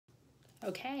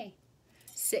Okay.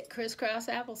 Sit crisscross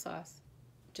applesauce.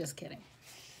 Just kidding.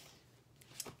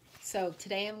 So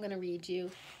today I'm going to read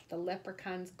you The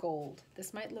Leprechaun's Gold.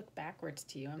 This might look backwards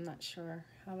to you. I'm not sure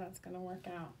how that's going to work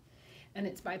out. And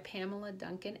it's by Pamela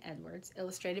Duncan Edwards,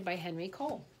 illustrated by Henry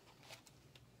Cole.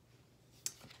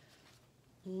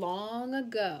 Long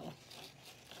ago,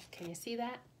 can you see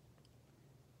that?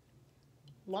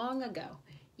 Long ago,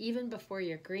 even before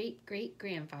your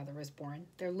great-great-grandfather was born,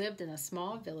 there lived in a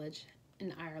small village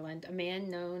in Ireland a man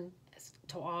known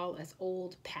to all as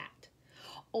Old Pat.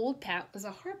 Old Pat was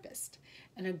a harpist,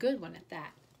 and a good one at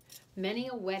that. Many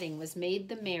a wedding was made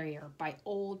the merrier by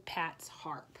Old Pat's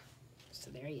harp. So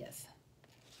there he is.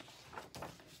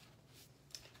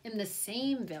 In the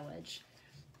same village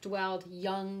dwelled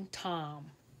young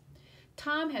Tom.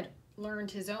 Tom had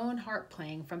learned his own harp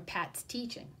playing from Pat's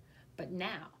teaching, but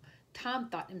now Tom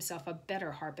thought himself a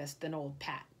better harpist than Old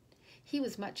Pat. He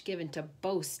was much given to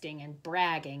boasting and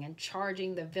bragging and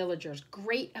charging the villagers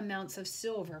great amounts of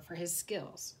silver for his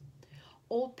skills.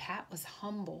 Old Pat was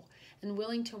humble and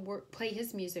willing to play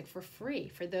his music for free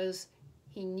for those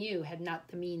he knew had not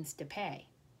the means to pay.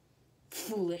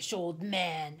 "Foolish old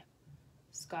man,"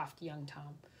 scoffed young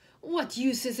Tom. "What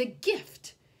use is a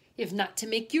gift, if not to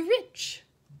make you rich?"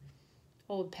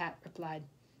 Old Pat replied,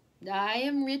 "I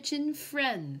am rich in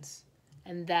friends,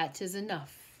 and that is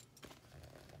enough."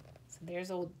 So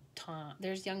there's old Tom,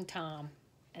 there's young Tom,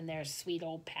 and there's sweet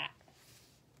old Pat.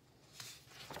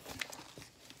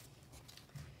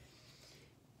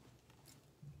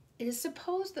 It is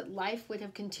supposed that life would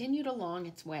have continued along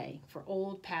its way for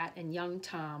Old Pat and young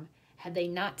Tom had they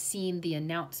not seen the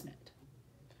announcement.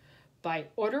 By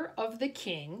order of the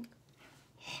king,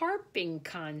 harping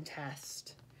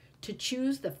contest to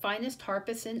choose the finest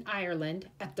harpist in Ireland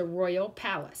at the royal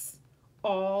palace.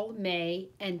 All may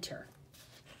enter.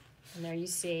 And there you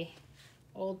see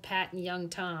Old Pat and young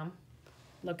Tom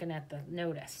looking at the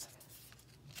notice.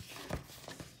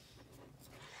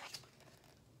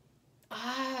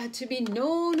 "Ah, to be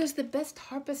known as the best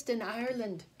harpist in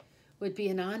Ireland would be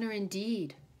an honor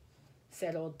indeed,"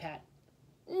 said Old Pat.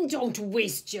 "Don't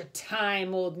waste your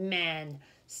time, old man,"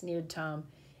 sneered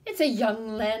Tom. "It's a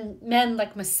young man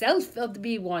like myself they'll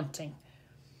be wanting."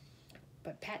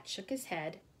 But Pat shook his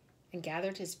head and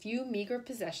gathered his few meager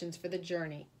possessions for the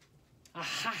journey.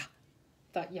 "Aha,"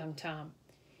 thought young Tom.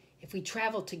 "If we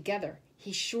travel together,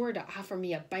 he's sure to offer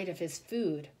me a bite of his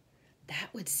food. That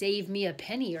would save me a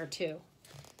penny or two."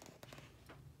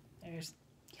 There's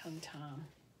young Tom.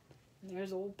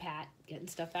 There's old Pat getting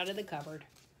stuff out of the cupboard.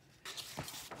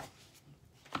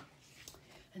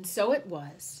 And so it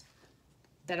was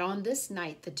that on this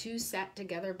night the two sat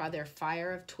together by their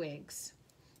fire of twigs.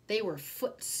 They were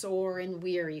footsore and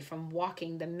weary from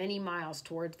walking the many miles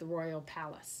towards the royal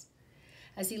palace.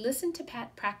 As he listened to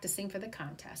Pat practicing for the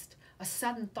contest, a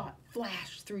sudden thought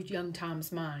flashed through young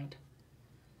Tom's mind.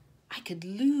 "I could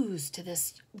lose to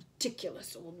this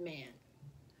ridiculous old man."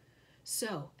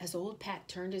 So, as old Pat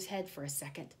turned his head for a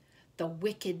second, the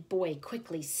wicked boy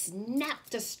quickly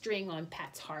snapped a string on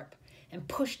Pat's harp and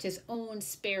pushed his own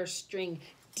spare string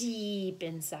deep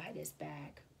inside his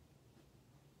bag.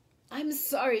 "I'm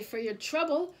sorry for your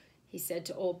trouble," he said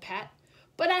to old Pat,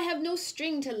 "but I have no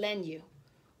string to lend you,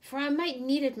 for I might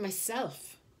need it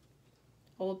myself."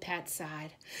 Old Pat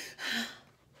sighed.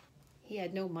 He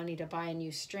had no money to buy a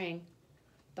new string.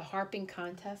 The harping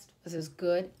contest was as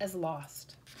good as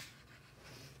lost.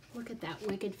 Look at that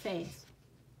wicked face.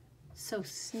 So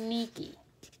sneaky.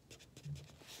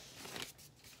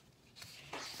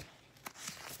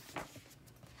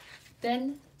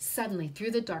 Then, suddenly,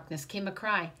 through the darkness came a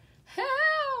cry,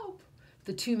 "Help!"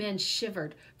 The two men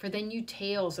shivered, for they knew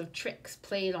tales of tricks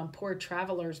played on poor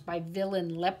travelers by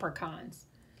villain leprechauns.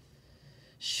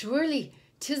 "Surely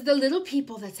 'tis the little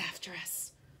people that's after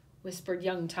us," whispered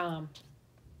young Tom.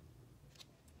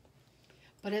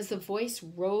 But as the voice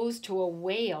rose to a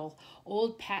wail,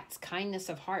 old Pat's kindness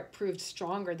of heart proved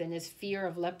stronger than his fear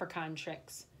of leprechaun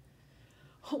tricks.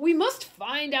 "We must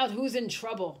find out who's in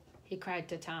trouble," he cried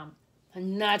to Tom.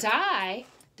 "Not I,"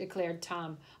 declared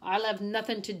Tom. "I'll have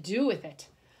nothing to do with it.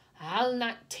 I'll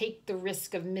not take the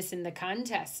risk of missing the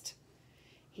contest."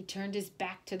 He turned his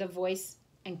back to the voice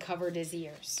and covered his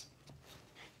ears.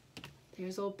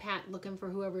 There's old Pat looking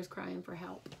for whoever's crying for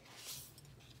help.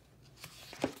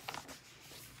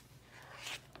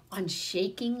 On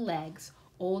shaking legs,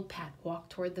 old Pat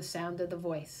walked toward the sound of the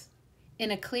voice. In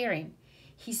a clearing,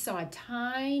 he saw a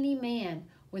tiny man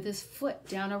with his foot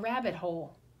down a rabbit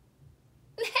hole.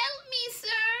 "Help me,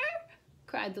 sir,"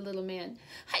 cried the little man.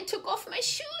 "I took off my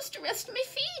shoes to rest my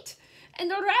feet, and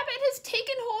a rabbit has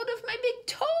taken hold of my big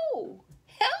toe.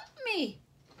 Help me."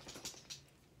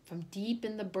 From deep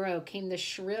in the burrow came the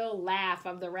shrill laugh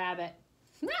of the rabbit.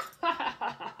 Let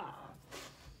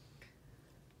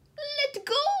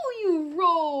go, you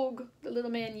rogue, the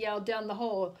little man yelled down the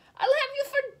hole. I'll have you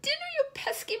for dinner, you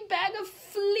pesky bag of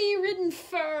flea-ridden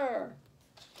fur.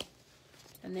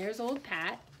 And there's old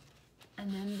Pat. And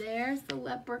then there's the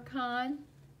leprechaun.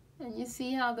 And you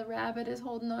see how the rabbit is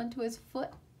holding on to his foot?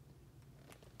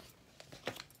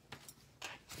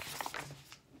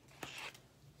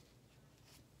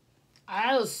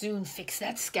 I'll soon fix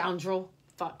that scoundrel,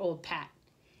 thought old Pat.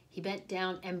 He bent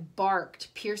down and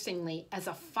barked piercingly as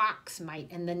a fox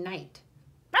might in the night.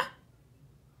 Ah!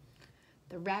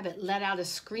 The rabbit let out a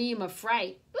scream of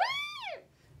fright,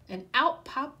 and out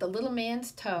popped the little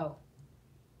man's toe.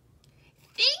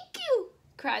 Thank you,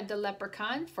 cried the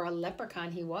leprechaun, for a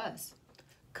leprechaun he was.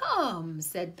 Come,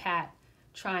 said Pat,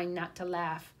 trying not to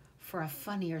laugh, for a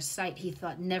funnier sight he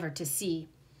thought never to see.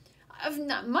 I've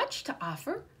not much to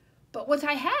offer, but what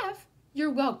I have,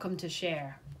 you're welcome to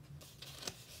share.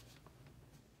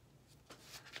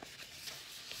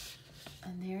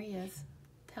 And there he is,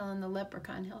 telling the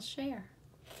leprechaun he'll share.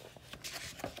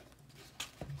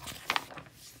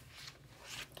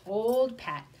 Old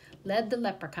Pat led the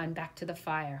leprechaun back to the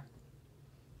fire.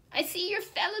 I see your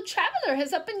fellow traveler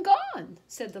has up and gone,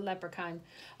 said the leprechaun.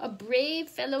 A brave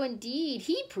fellow indeed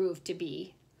he proved to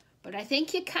be, but I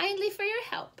thank you kindly for your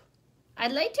help.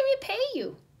 I'd like to repay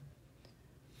you.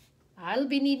 I'll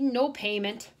be needing no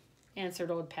payment,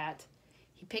 answered old Pat.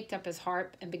 He picked up his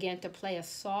harp and began to play a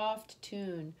soft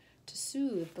tune to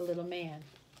soothe the little man.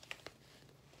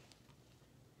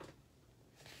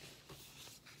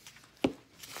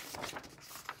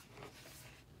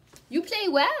 You play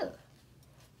well,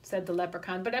 said the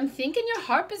leprechaun, but I'm thinking your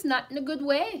harp is not in a good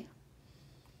way.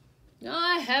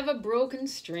 I have a broken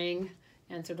string,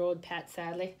 answered old Pat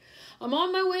sadly. I'm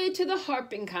on my way to the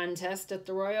harping contest at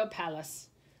the royal palace,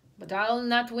 but I'll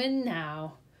not win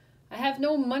now. I have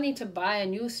no money to buy a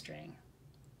new string.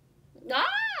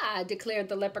 Ah, declared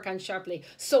the leprechaun sharply,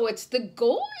 so it's the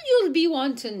gold you'll be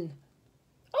wanting.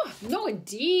 Oh, no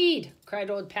indeed, cried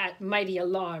old Pat, mighty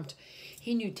alarmed.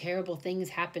 He knew terrible things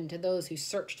happened to those who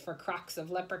searched for crocks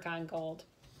of leprechaun gold.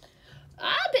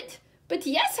 Ah, but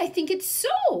yes, I think it's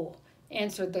so,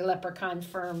 answered the leprechaun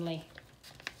firmly.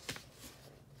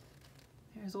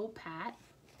 There's old Pat.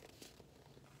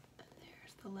 And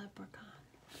there's the leprechaun.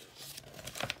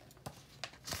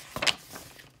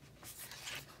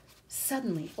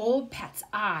 Suddenly, old Pat's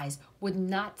eyes would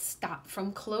not stop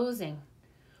from closing.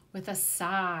 With a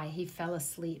sigh, he fell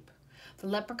asleep. The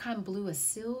leprechaun blew a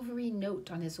silvery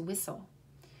note on his whistle.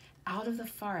 Out of the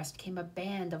forest came a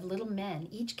band of little men,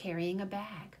 each carrying a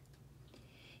bag.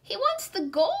 He wants the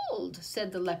gold,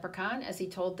 said the leprechaun as he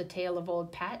told the tale of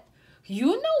old Pat.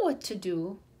 You know what to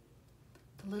do.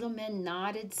 The little men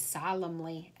nodded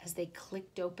solemnly as they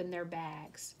clicked open their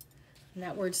bags. And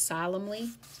that word solemnly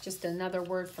is just another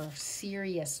word for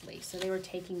seriously. So they were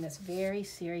taking this very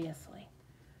seriously,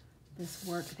 this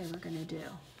work they were going to do.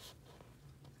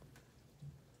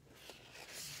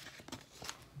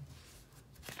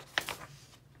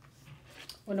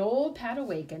 When old Pat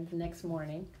awakened the next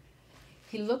morning,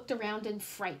 he looked around in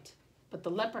fright, but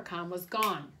the leprechaun was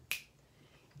gone.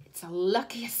 It's a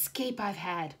lucky escape I've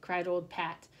had, cried old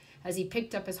Pat as he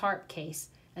picked up his harp case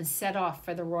and set off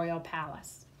for the royal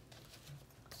palace.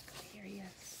 Here he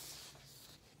is.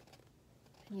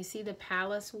 And you see the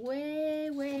palace way,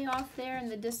 way off there in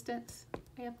the distance,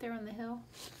 way up there on the hill.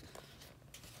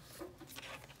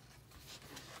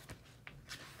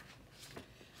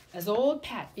 As old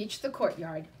Pat reached the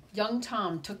courtyard, young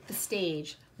Tom took the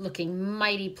stage, looking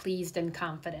mighty pleased and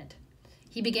confident.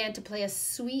 He began to play a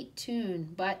sweet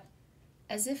tune, but,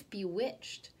 as if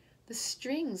bewitched, the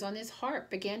strings on his harp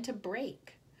began to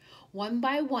break. One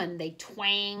by one, they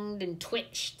twanged and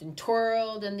twitched and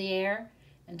twirled in the air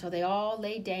until they all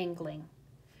lay dangling.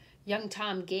 Young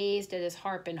Tom gazed at his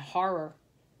harp in horror,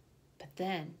 but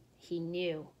then he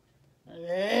knew.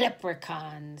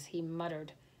 Leprechauns, he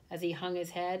muttered as he hung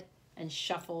his head and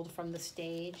shuffled from the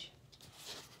stage.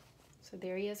 So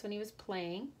there he is when he was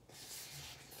playing.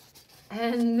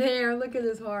 And there, look at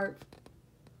his harp.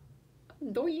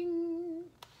 Doing.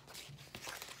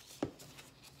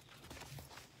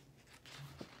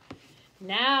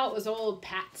 Now it was old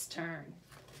Pat's turn.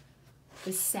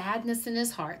 With sadness in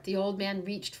his heart, the old man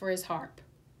reached for his harp.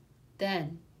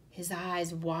 Then his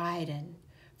eyes widened,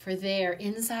 for there,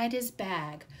 inside his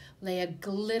bag, lay a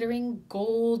glittering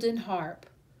golden harp.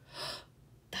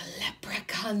 The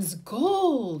leprechaun's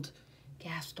gold,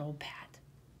 gasped old Pat.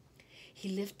 He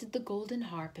lifted the golden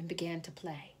harp and began to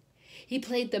play. He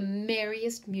played the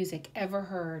merriest music ever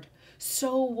heard,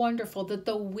 so wonderful that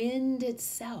the wind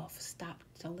itself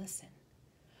stopped to listen.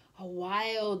 A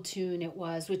wild tune it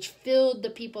was, which filled the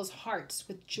people's hearts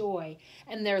with joy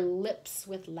and their lips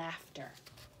with laughter.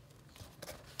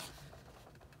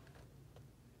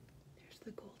 There's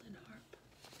the golden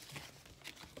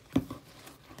harp.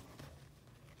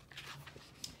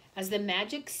 As the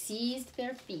magic seized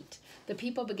their feet, the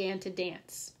people began to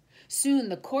dance. Soon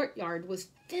the courtyard was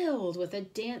filled with a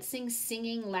dancing,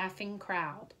 singing, laughing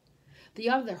crowd. The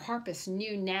other harpists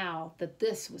knew now that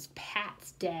this was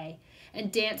Pat's day and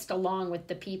danced along with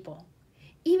the people.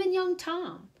 Even young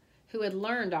Tom, who had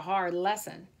learned a hard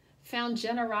lesson, found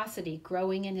generosity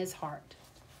growing in his heart.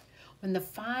 When the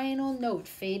final note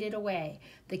faded away,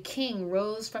 the king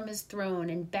rose from his throne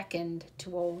and beckoned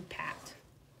to old Pat.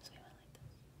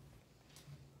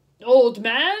 "Old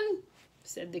man,"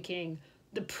 said the king,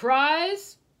 "the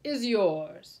prize is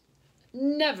yours.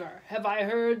 Never have I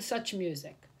heard such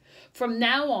music. From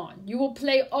now on, you will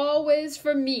play always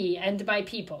for me and my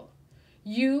people.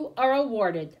 You are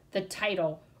awarded the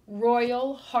title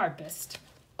Royal Harpist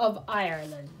of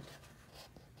Ireland."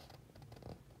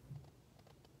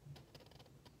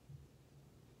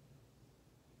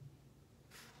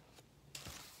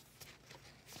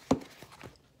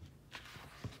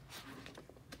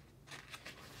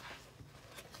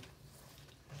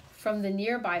 From the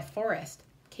nearby forest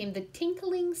came the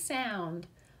tinkling sound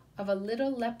of a little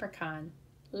leprechaun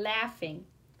laughing.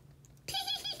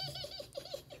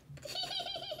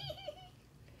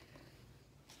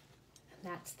 And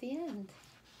that's the end.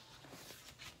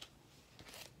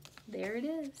 There it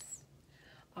is.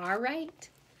 All right.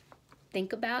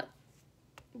 Think about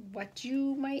what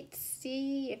you might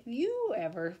see if you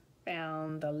ever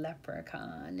found a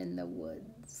leprechaun in the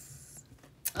woods.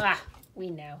 We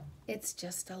know. It's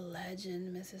just a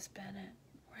legend, Mrs. Bennett,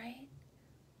 right?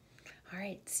 All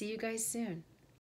right, see you guys soon.